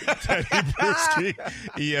 Teddy Bruschi,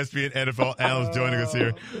 ESPN NFL analyst, joining us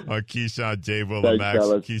here on Keyshawn, J. Will, and Max.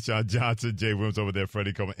 Keyshawn Johnson, Jay Williams over there,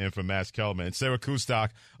 Freddie Coleman in for Max Kellerman. And Sarah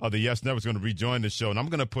Kustok of the Yes Network is going to rejoin the show. And I'm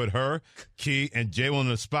going to put her, Key, and Jay Will in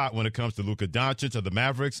the spot when it comes to Luka Doncic of the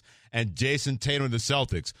Mavericks and Jason Tatum of the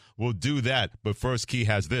Celtics. We'll do that. But first, Key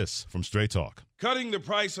has this from Straight Talk. Cutting the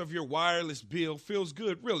price of your wireless bill feels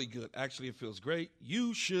good, really good. Actually, it feels great.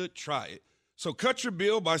 You should try it. So cut your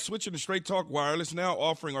bill by switching to Straight Talk Wireless, now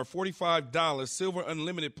offering our $45 Silver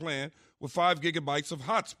Unlimited plan with 5 gigabytes of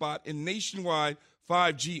hotspot and nationwide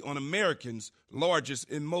 5G on Americans'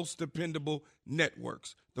 largest and most dependable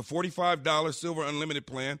networks. The $45 Silver Unlimited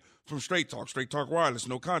plan from Straight Talk Wireless,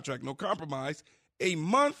 no contract, no compromise. A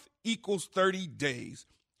month equals 30 days.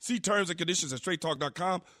 See terms and conditions at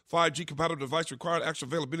straighttalk.com. 5G compatible device required. Actual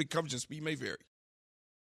availability, coverage, and speed may vary.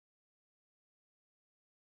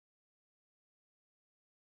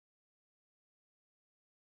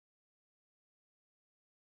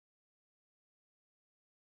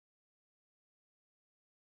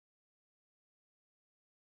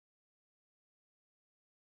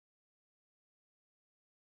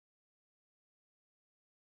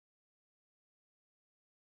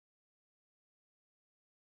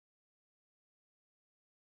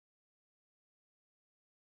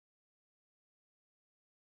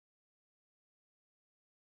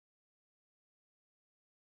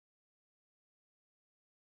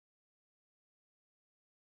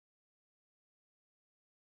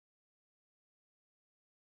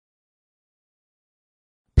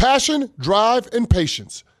 Passion, drive, and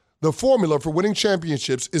patience. The formula for winning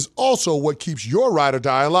championships is also what keeps your ride or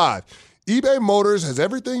die alive. eBay Motors has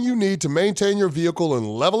everything you need to maintain your vehicle and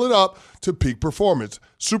level it up to peak performance.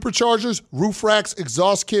 Superchargers, roof racks,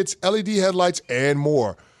 exhaust kits, LED headlights, and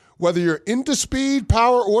more. Whether you're into speed,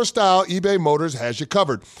 power, or style, eBay Motors has you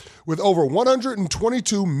covered. With over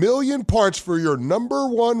 122 million parts for your number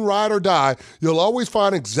one ride or die, you'll always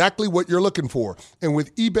find exactly what you're looking for. And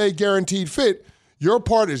with eBay Guaranteed Fit, your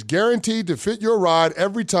part is guaranteed to fit your ride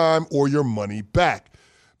every time or your money back.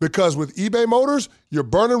 Because with eBay Motors, you're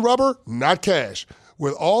burning rubber, not cash.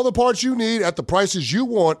 With all the parts you need at the prices you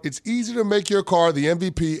want, it's easy to make your car the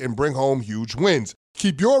MVP and bring home huge wins.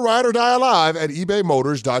 Keep your ride or die alive at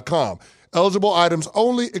ebaymotors.com. Eligible items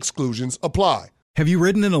only. Exclusions apply. Have you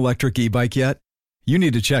ridden an electric e-bike yet? You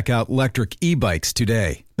need to check out Electric E-Bikes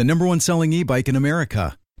today, the #1 selling e-bike in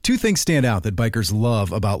America. Two things stand out that bikers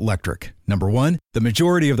love about Electric. Number one, the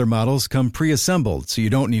majority of their models come pre-assembled, so you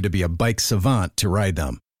don't need to be a bike savant to ride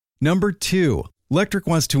them. Number two, Electric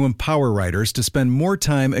wants to empower riders to spend more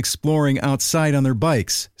time exploring outside on their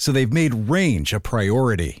bikes, so they've made range a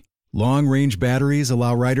priority. Long-range batteries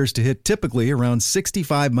allow riders to hit typically around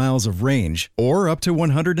 65 miles of range or up to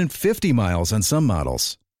 150 miles on some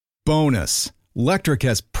models. Bonus, Electric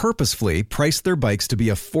has purposefully priced their bikes to be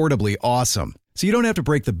affordably awesome, so you don't have to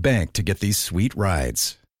break the bank to get these sweet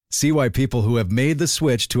rides. See why people who have made the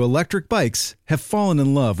switch to electric bikes have fallen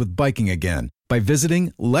in love with biking again by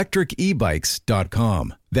visiting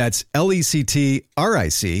lectricebikes.com. That's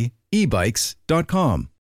LECTRIC ebikes.com.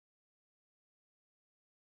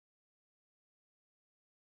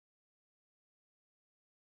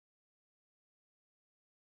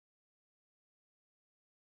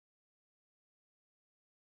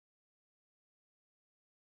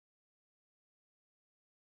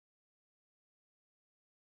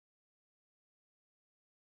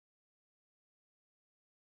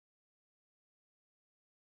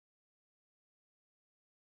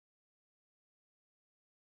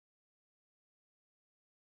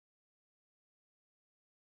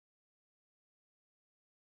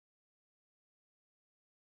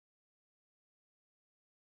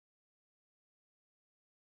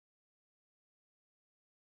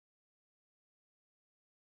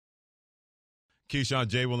 Keyshawn,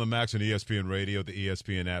 J. Will, and Max on ESPN Radio, the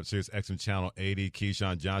ESPN app, Sirius XM Channel 80.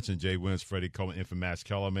 Keyshawn Johnson, Jay Williams, Freddie Coleman, in for Max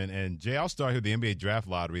Kellerman. And, Jay, I'll start here with the NBA draft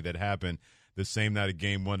lottery that happened the same night of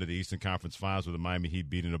Game 1 of the Eastern Conference Finals with the Miami Heat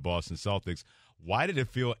beating the Boston Celtics. Why did it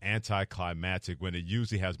feel anticlimactic when it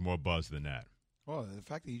usually has more buzz than that? Well, the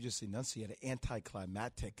fact that you just enunciated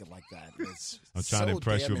anticlimactic like that is I'm trying to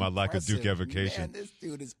impress you with my lack of Duke evocation. Man, this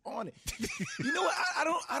dude is on it. You know what?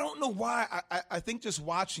 I don't know why. I think just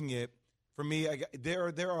watching it, for me,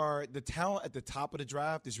 there are the talent at the top of the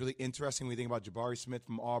draft is really interesting when you think about Jabari Smith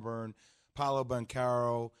from Auburn, Paolo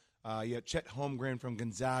Banchero, you have Chet Holmgren from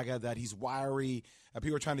Gonzaga, that he's wiry.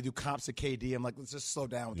 People are trying to do comps to KD. I'm like, let's just slow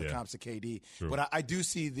down with the comps to KD. True. But I do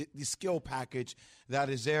see the skill package that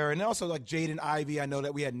is there. And also like Jaden Ivey. I know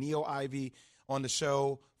that we had Neil Ivey on the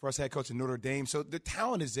show for us head coach at Notre Dame. So the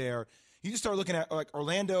talent is there. You just start looking at, like,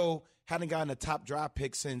 Orlando hadn't gotten a top draft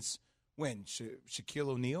pick since when? Shaquille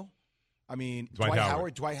O'Neal? I mean, Dwight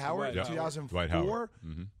Howard, 2004, Dwight Howard.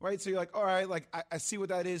 Right? So you're like, all right, like I see what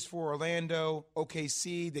that is for Orlando,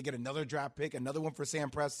 OKC. They get another draft pick, another one for Sam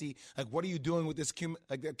Presti. Like, what are you doing with this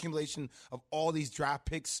the accumulation of all these draft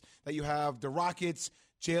picks that you have? The Rockets,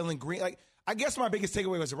 Jalen Green. Like, I guess my biggest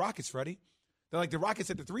takeaway was the Rockets, Freddie. They're like, the Rockets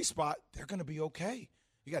at the 3 spot, they're going to be okay.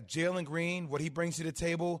 You got Jalen Green, what he brings to the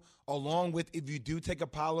table, along with if you do take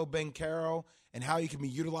Paolo Banchero and how he can be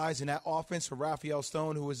utilized in that offense for Raphael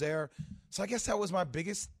Stone, who was there. So I guess that was my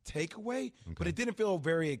biggest takeaway, but it didn't feel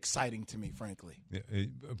very exciting to me, frankly. Yeah,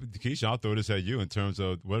 Keisha, I'll throw this at you in terms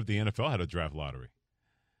of what if the NFL had a draft lottery?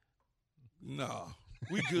 No,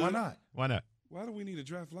 we good. Why not? Why do we need a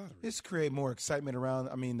draft lottery? It's create more excitement around.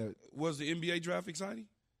 I mean, was the NBA draft exciting?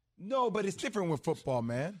 No, but it's different with football,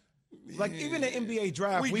 man. Like, even the NBA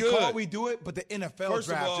draft, we do it, but the NFL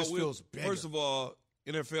draft just feels bigger. First of all,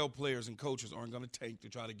 NFL players and coaches aren't going to tank to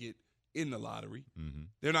try to get in the lottery. Mm-hmm.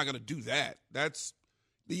 They're not going to do that. That's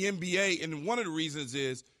the NBA. And one of the reasons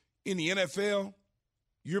is in the NFL,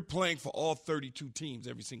 you're playing for all 32 teams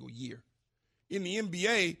every single year. In the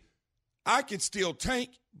NBA, I can still tank,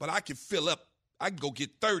 but I can fill up. I can go get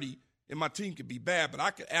 30, and my team could be bad, but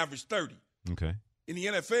I could average 30. Okay. In the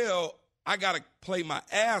NFL, I got to play my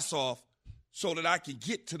ass off so that I can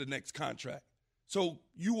get to the next contract. So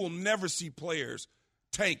you will never see players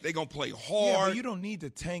tank. They're going to play hard. Yeah, but you don't need to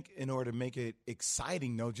tank in order to make it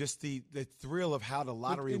exciting, though. Just the thrill of how the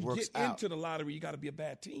lottery works get out. Into the lottery, you got to be a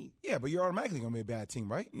bad team. Yeah, but you're automatically going to be a bad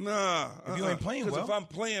team, right? Nah. If you ain't playing well. Because if I'm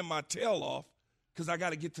playing my tail off, because I got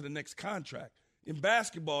to get to the next contract. In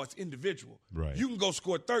basketball, it's individual. Right. You can go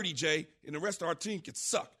score 30, Jay, and the rest of our team can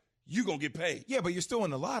suck. You're going to get paid. Yeah, but you're still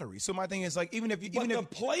in the lottery. So my thing is, like, the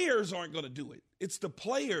players aren't going to do it. It's the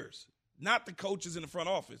players, not the coaches in the front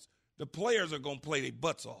office. The players are going to play their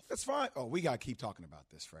butts off. That's fine. Oh, we got to keep talking about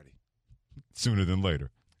this, Freddie. Sooner than later.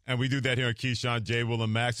 And we do that here on Keyshawn, J. Will,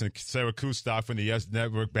 and Max, and Sarah Kustok from the Yes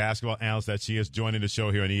Network basketball analyst that she is joining the show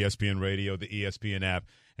here on ESPN Radio, the ESPN app,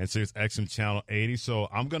 and Sirius XM Channel 80. So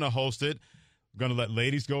I'm going to host it. I'm going to let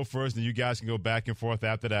ladies go first, and you guys can go back and forth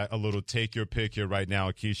after that. A little take your pick here right now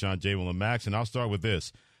on Keyshawn, J. Will, and Max. And I'll start with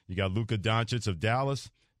this. You got Luka Doncic of Dallas,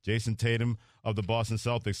 Jason Tatum of the Boston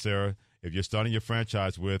Celtics, Sarah. If you're starting your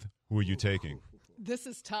franchise with, who are you taking? This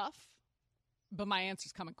is tough, but my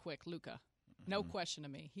answer's coming quick. Luka. No question to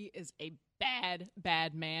me. He is a bad,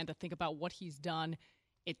 bad man. To think about what he's done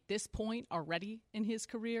at this point already in his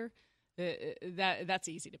career, that's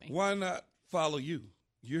easy to me. Why not follow you?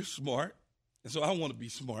 You're smart, and so I want to be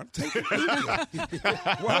smart. I'm taking Luka.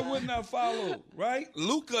 Why wouldn't I follow, right?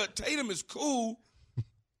 Luka, Tatum is cool,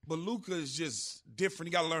 but Luka is just different.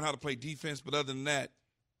 He got to learn how to play defense, but other than that,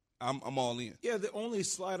 I'm all in. Yeah, the only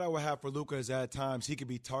slide I would have for Luka is at times he could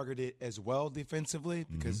be targeted as well defensively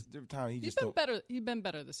because every time He's been better. He's been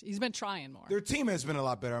better this. He's been trying more. Their team has been a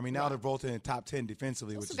lot better. I mean, now they're both in the top 10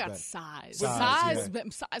 defensively, which is better. Size. Yeah.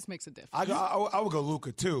 Size makes a difference. I would go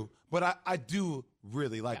Luka too, but I do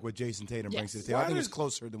really like what Jason Tatum brings to the table. I think it's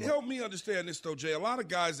closer than help me understand this though, Jay. A lot of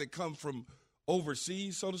guys that come from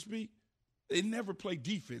overseas, so to speak, they never play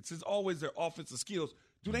defense. It's always their offensive skills.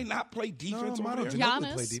 Do they not play defense over there?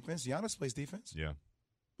 Giannis play defense. Giannis plays defense. Yeah.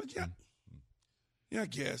 But yeah, I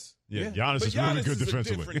guess. Yeah. Giannis is really good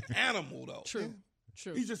defensively. A different animal, though. True.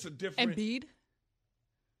 He's just a different. Embiid,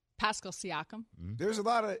 Pascal Siakam. There's a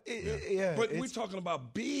lot of But we're talking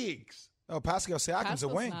about bigs. Oh, Pascal Siakam's a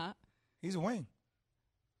wing. Not. He's a wing.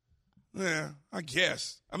 Yeah, I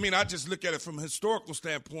guess. I mean, I just look at it from a historical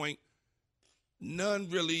standpoint. None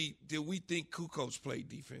really did we think Kukoc played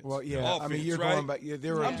defense. Well, yeah. Offense, I mean, you're right? going back. Yeah,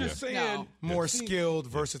 there were I'm just saying more skilled,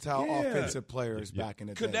 versatile offensive players back in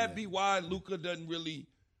the day. Could that be why Luka doesn't really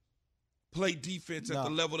play defense at the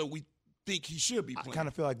level that we think he should be playing? I kind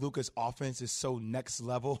of feel like Luka's offense is so next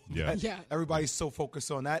level. Yeah. Everybody's so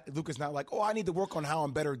focused on that. Luka's not like, I need to work on how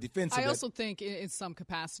I'm better defensively. I also think in some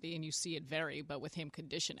capacity, and you see it vary, but with him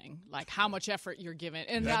conditioning, like how much effort you're giving.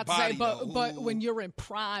 And not to say, but when you're in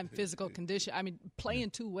prime physical condition, I mean,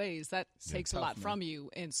 playing two ways, that takes a lot from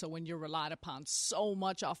you. And so when you're relied upon so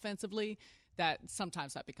much offensively, that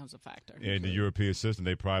sometimes that becomes a factor. In the European system,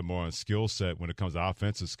 they pride more on skill set when it comes to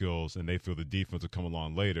offensive skills, and they feel the defense will come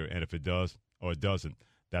along later. And if it does or it doesn't,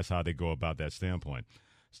 that's how they go about that standpoint.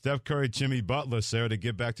 Steph Curry, Jimmy Butler, Sarah, to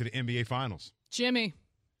get back to the NBA Finals. Jimmy.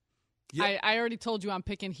 Yeah. I already told you I'm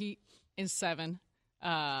picking Heat in 7.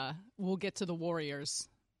 We'll get to the Warriors.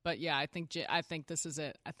 But, yeah, I think this is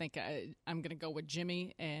it. I think I'm going to go with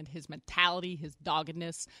Jimmy and his mentality, his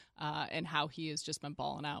doggedness, and how he has just been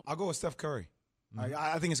balling out. I'll go with Steph Curry.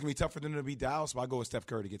 I think it's going to be tough for them to beat Dallas, but I'll go with Steph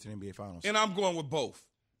Curry to get to the NBA Finals. And I'm going with both.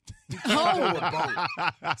 It's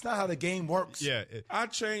not how the game works. Yeah, I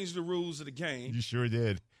changed the rules of the game. You sure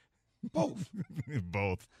did. Both.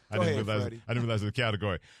 Both. I didn't realize the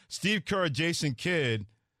category. Steve Kerr, Jason Kidd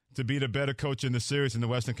to be the better coach in the series in the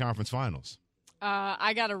Western Conference Finals.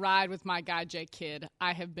 I got to ride with my guy, Jay Kidd.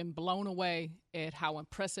 I have been blown away at how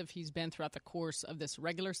impressive he's been throughout the course of this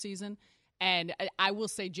regular season. And I will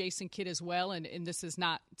say Jason Kidd as well, and this is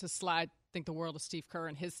not to think the world of Steve Kerr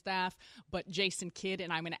and his staff, but Jason Kidd,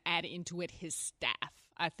 and I'm going to add into it his staff.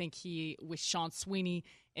 I think with Sean Sweeney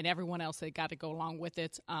and everyone else that got to go along with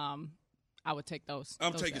it, I would take those.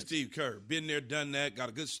 I'm taking guys. Steve Kerr. Been there, done that, got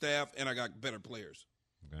a good staff, and I got better players.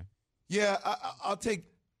 Okay. Yeah, I'll take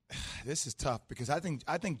 – this is tough because I think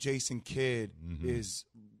Jason Kidd is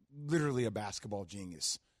literally a basketball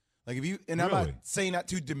genius. Like I'm not saying that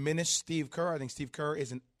to diminish Steve Kerr. I think Steve Kerr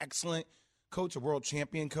is an excellent coach, a world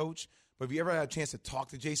champion coach. But if you ever had a chance to talk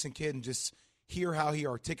to Jason Kidd and just hear how he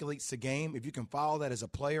articulates the game, if you can follow that as a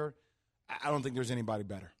player, I don't think there's anybody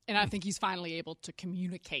better. And I think he's finally able to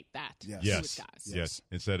communicate that to his guys. Yes.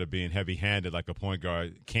 Instead of being heavy-handed like a point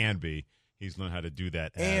guard can be, he's learned how to do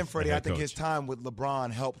that. And Freddie, I think his time with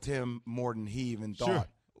LeBron helped him more than he even thought.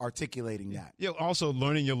 articulating that. Yeah, also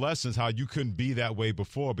learning your lessons, how you couldn't be that way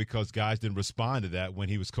before because guys didn't respond to that when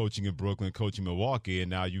he was coaching in Brooklyn, coaching Milwaukee, and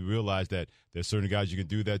now you realize that there's certain guys you can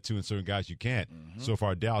do that to and certain guys you can't. Mm-hmm. So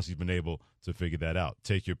far, Dallas, he's been able to figure that out.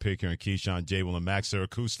 Take your pick here on Keyshawn, J. Will, and Max. Sarah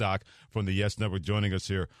Kustok from the Yes Network joining us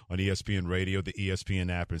here on ESPN Radio, the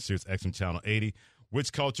ESPN app, and Sirius XM Channel 80.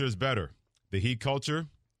 Which culture is better, the Heat culture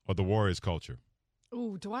or the Warriors culture?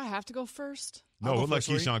 Ooh, do I have to go first? No, we'll let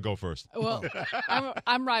Keyshawn go first. Well,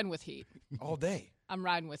 I'm riding with Heat. All day. I'm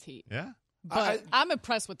riding with Heat. Yeah? But I'm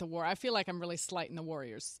impressed with the Warriors. I feel like I'm really slighting the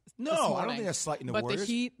Warriors. No, I don't think that's slighting the Warriors. But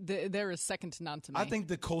the Heat, there is second to none to me. I think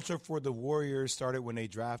the culture for the Warriors started when they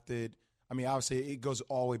drafted. I mean, obviously, it goes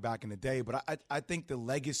all the way back in the day. But I think the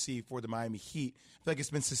legacy for the Miami Heat, I feel like it's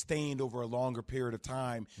been sustained over a longer period of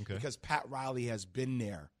time because Pat Riley has been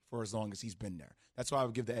there for as long as he's been there. That's why I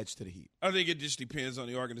would give the edge to the Heat. I think it just depends on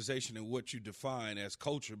the organization and what you define as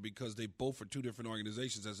culture because they both are two different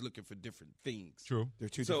organizations that's looking for different things. True. They're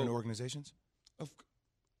two different organizations?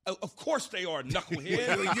 Of course they are,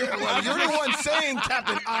 knucklehead. You're the one saying,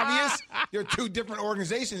 Captain Obvious. They're two different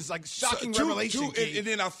organizations, like shocking revelation. And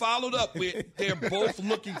then I followed up with they're both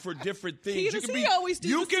looking for different things.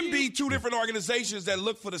 You can be two different organizations that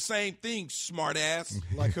look for the same thing, smart ass.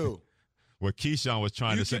 Like who? What Keyshawn was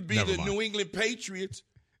trying to say. You could be the New England Patriots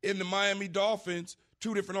and the Miami Dolphins,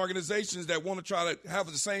 two different organizations that want to try to have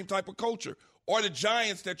the same type of culture, or the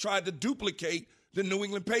Giants that tried to duplicate the New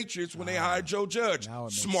England Patriots when they hired Joe Judge.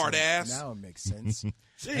 Smart ass. Now it makes sense.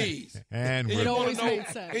 Jeez. And it always made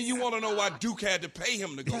sense. And you want to know why Duke had to pay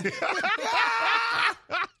him to go there.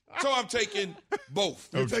 So I'm taking both.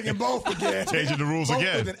 You're taking both again. Changing the rules both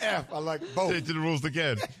again. With an F. I like both. Changing the rules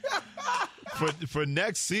again. For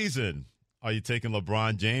next season, are you taking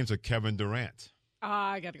LeBron James or Kevin Durant?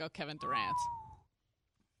 I got to go Kevin Durant.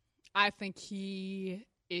 I think he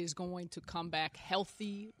is going to come back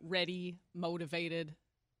healthy, ready, motivated,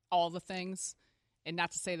 all the things. And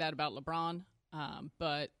not to say that about LeBron,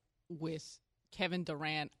 but with Kevin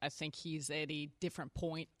Durant, I think he's at a different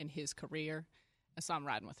point in his career. And so I'm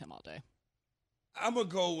riding with him all day. I'm going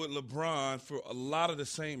to go with LeBron for a lot of the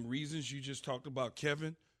same reasons you just talked about,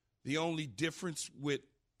 Kevin. The only difference with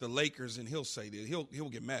the Lakers, and he'll say this, he'll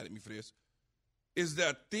get mad at me for this, is that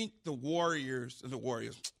I think the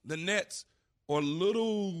Nets are a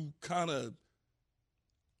little kind of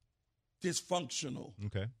dysfunctional.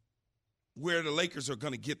 Okay. Where the Lakers are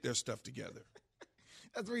going to get their stuff together.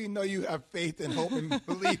 That's where you know you have faith and hope and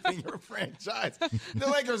belief in your franchise. The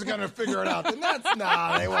Lakers are going to figure it out. The Nets,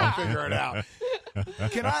 they won't figure it out.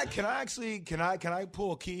 Can I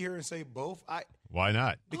pull a key here and say both? Why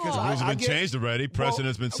not? Because the rules have been changed already. Precedent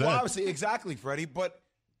has been set. Well, obviously, exactly, Freddie. But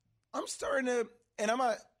I'm starting to, and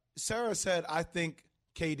Sarah said, I think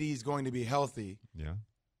KD is going to be healthy. Yeah.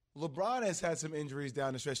 LeBron has had some injuries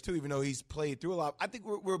down the stretch, too, even though he's played through a lot. I think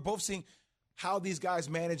we're both seeing how these guys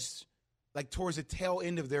managed, like, towards the tail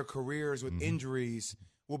end of their careers with injuries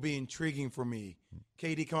will be intriguing for me.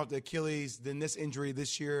 KD come off the Achilles, then this injury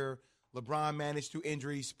this year. LeBron managed through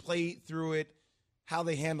injuries, played through it. How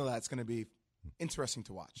they handle that's going to be interesting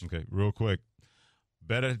to watch. Okay, real quick.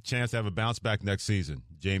 Better chance to have a bounce back next season,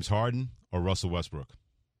 James Harden or Russell Westbrook?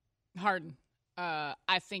 Harden.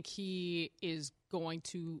 I think he is going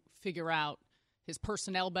to figure out his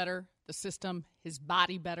personnel better, the system, his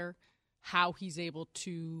body better, how he's able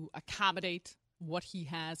to accommodate what he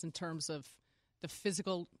has in terms of the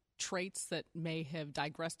physical traits that may have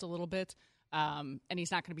digressed a little bit. And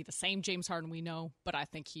he's not going to be the same James Harden we know, but I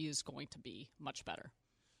think he is going to be much better.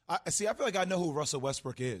 I feel like I know who Russell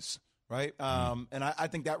Westbrook is, right? And I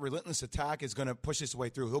think that relentless attack is going to push his way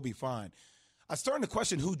through. He'll be fine. I'm starting to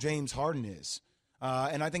question who James Harden is.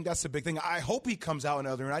 And I think that's the big thing. I hope he comes out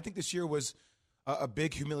another. And I think this year was a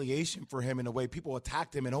big humiliation for him in a way. People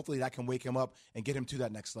attacked him, and hopefully that can wake him up and get him to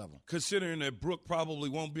that next level. Considering that Brook probably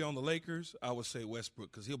won't be on the Lakers, I would say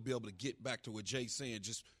Westbrook because he'll be able to get back to what Jay's saying,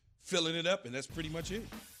 just filling it up, and that's pretty much it.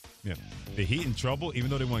 Yeah. The Heat in trouble, even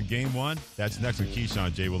though they won Game 1. That's next with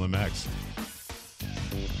Keyshawn, J. Will, and Max.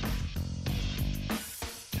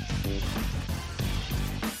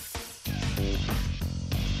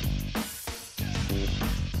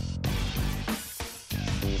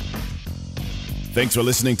 Thanks for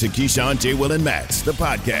listening to Keyshawn, J. Will, and Max, the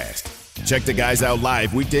podcast. Check the guys out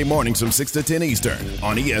live weekday mornings from 6 to 10 Eastern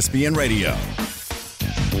on ESPN Radio.